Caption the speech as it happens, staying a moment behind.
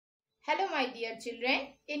Hello my dear children.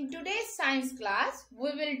 In today's science class, we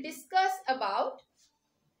will discuss about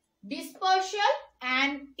dispersal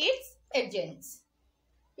and its agents.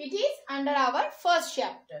 It is under our first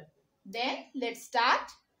chapter. Then let's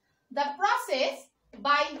start. The process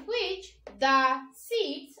by which the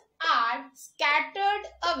seeds are scattered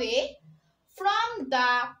away from the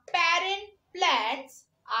parent plants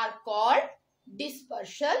are called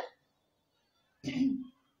dispersal.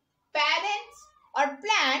 Parent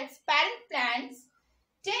plants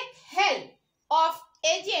take help of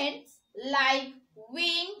agents like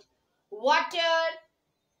wind, water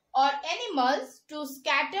or animals to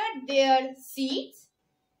scatter their seeds.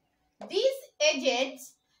 These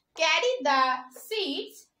agents carry the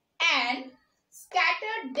seeds and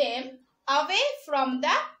scatter them away from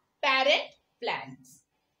the parent plants.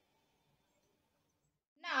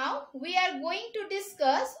 Now we are going to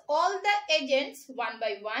discuss all the agents one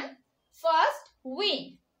by one. First,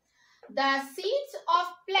 wind. The seeds of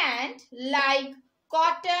plants like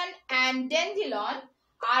cotton and dandelion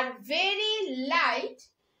are very light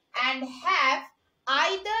and have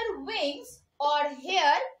either wings or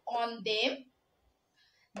hair on them.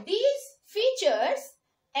 These features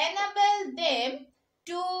enable them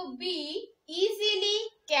to be easily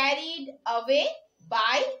carried away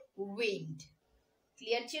by wind.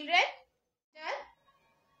 Clear, children?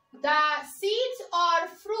 The seeds or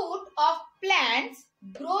fruit of plants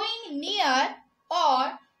growing near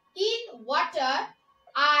or in water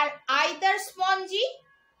are either spongy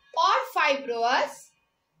or fibrous.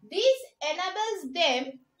 This enables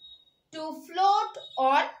them to float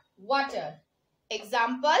on water.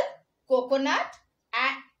 Example, coconut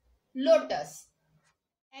and lotus.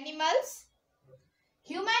 Animals.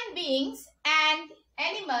 Human beings and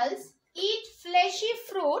animals eat fleshy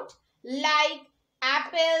fruit like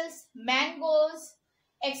apples, mangoes,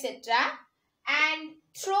 etc. and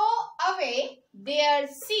throw away their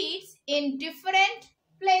seeds in different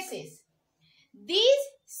places. These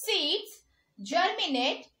seeds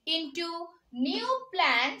germinate into new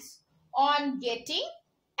plants on getting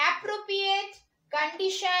appropriate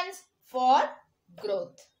conditions for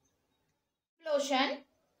growth. Explosion.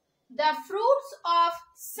 The fruits of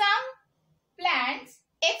some plants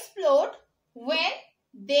explode when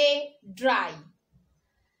they dry.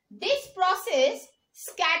 This process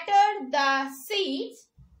scatters the seeds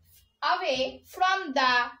away from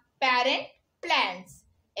the parent plants.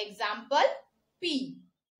 Example, pea.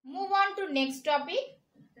 Move on to next topic.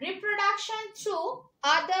 Reproduction through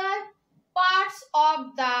other parts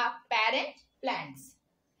of the parent plants.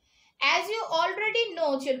 As you already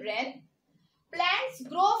know, children, plants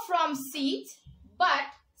grow from seeds, but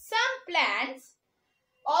some plants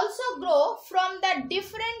also grow from the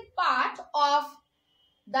different part of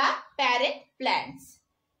the parent plants.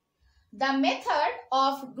 The method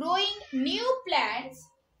of growing new plants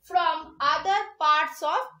from other parts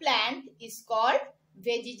of plant is called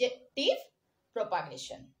vegetative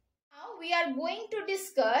propagation. Now we are going to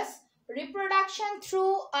discuss reproduction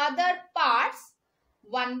through other parts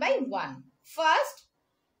one by one. First,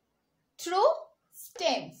 through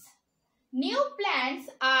stems. New plants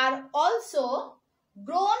are also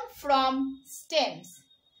grown from stems.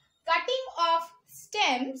 Cutting of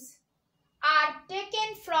stems are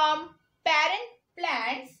taken from parent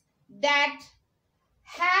plants that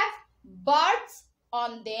have buds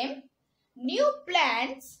on them. New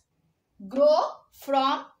plants grow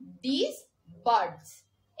from these buds.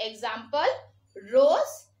 Example,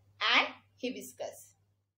 rose and hibiscus.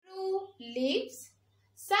 Through leaves.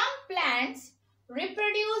 Some plants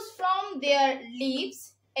reproduce from their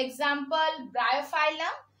leaves. Example,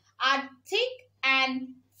 bryophyllum are thick and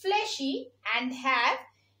fleshy and have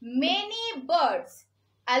many buds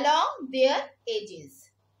along their edges.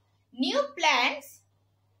 New plants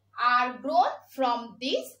are grown from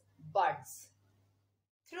these buds.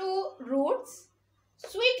 Through roots.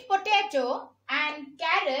 Sweet potato and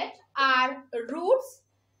carrot are roots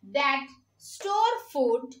that store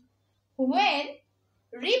food. When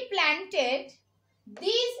replanted,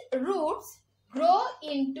 these roots grow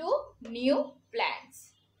into new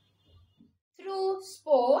plants. Through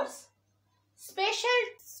spores. Special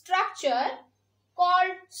structure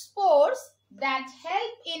called spores that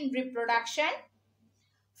help in reproduction.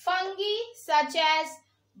 Fungi such as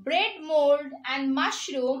bread mold and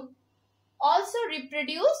mushroom also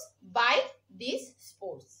reproduce by these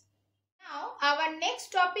spores. Now our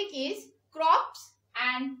next topic is crops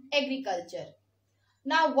and agriculture.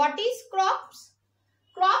 Now what is crops?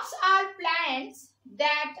 Crops are plants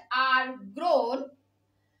that are grown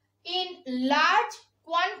in large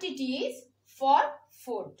quantities for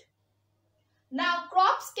food. Now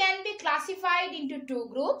crops can be classified into two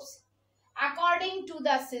groups. according to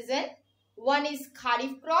the season. One is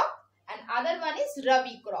Kharif crop and other one is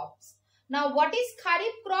Rabi crops. Now what is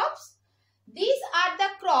Kharif crops? These are the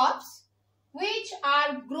crops which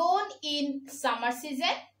are grown in summer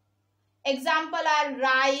season. Example are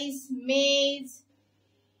rice, maize,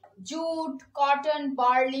 jute, cotton,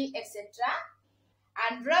 barley, etc.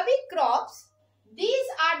 And Rabi crops, these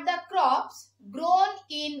are the crops grown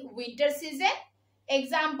in winter season.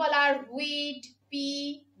 Example are wheat,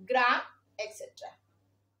 pea, gram, etc.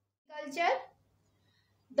 Culture.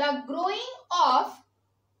 The growing of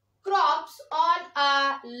crops on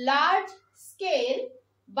a large scale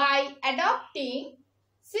by adopting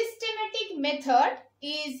systematic method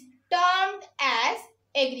is termed as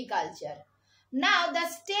agriculture. Now the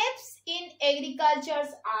steps in agriculture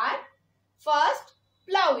are: first,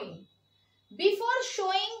 ploughing. Before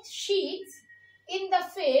showing seeds in the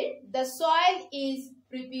field, the soil is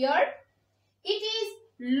prepared. It is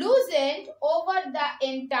loosened over the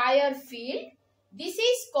entire field. This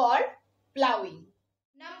is called ploughing.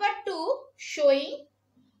 Number 2, sowing.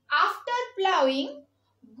 After ploughing,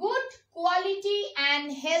 good quality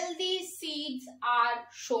and healthy seeds are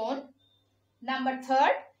sown. Number 3,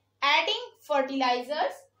 adding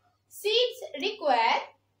fertilizers. Seeds require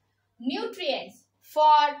nutrients for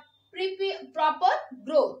proper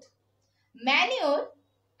growth. Manure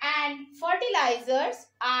and fertilizers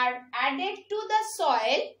are added to the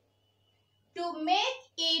soil to make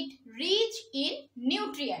it rich in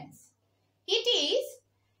nutrients. It is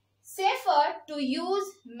safer to use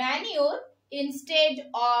manure instead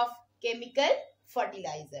of chemical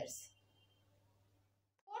fertilizers.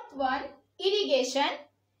 Fourth one, irrigation.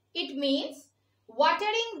 It means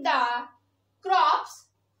watering the crops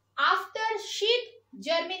after seed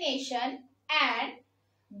germination and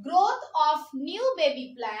growth of new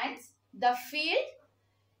baby plants. The field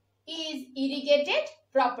is irrigated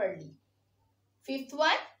properly. Fifth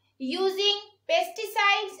one, using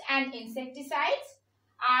pesticides and insecticides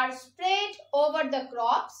are sprayed over the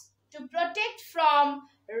crops to protect from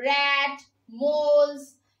rat,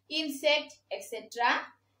 moles, insect, etc.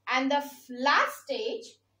 And the last stage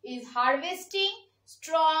is harvesting,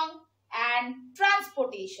 strong and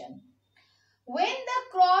transportation. When the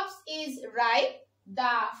crops is ripe,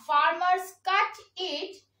 the farmers cut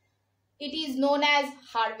it. It is known as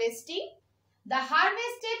harvesting. The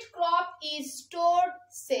harvested crop is stored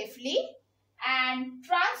safely and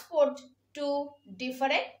transported to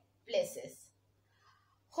different places.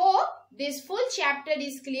 Hope this full chapter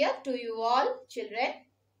is clear to you all children.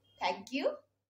 Thank you.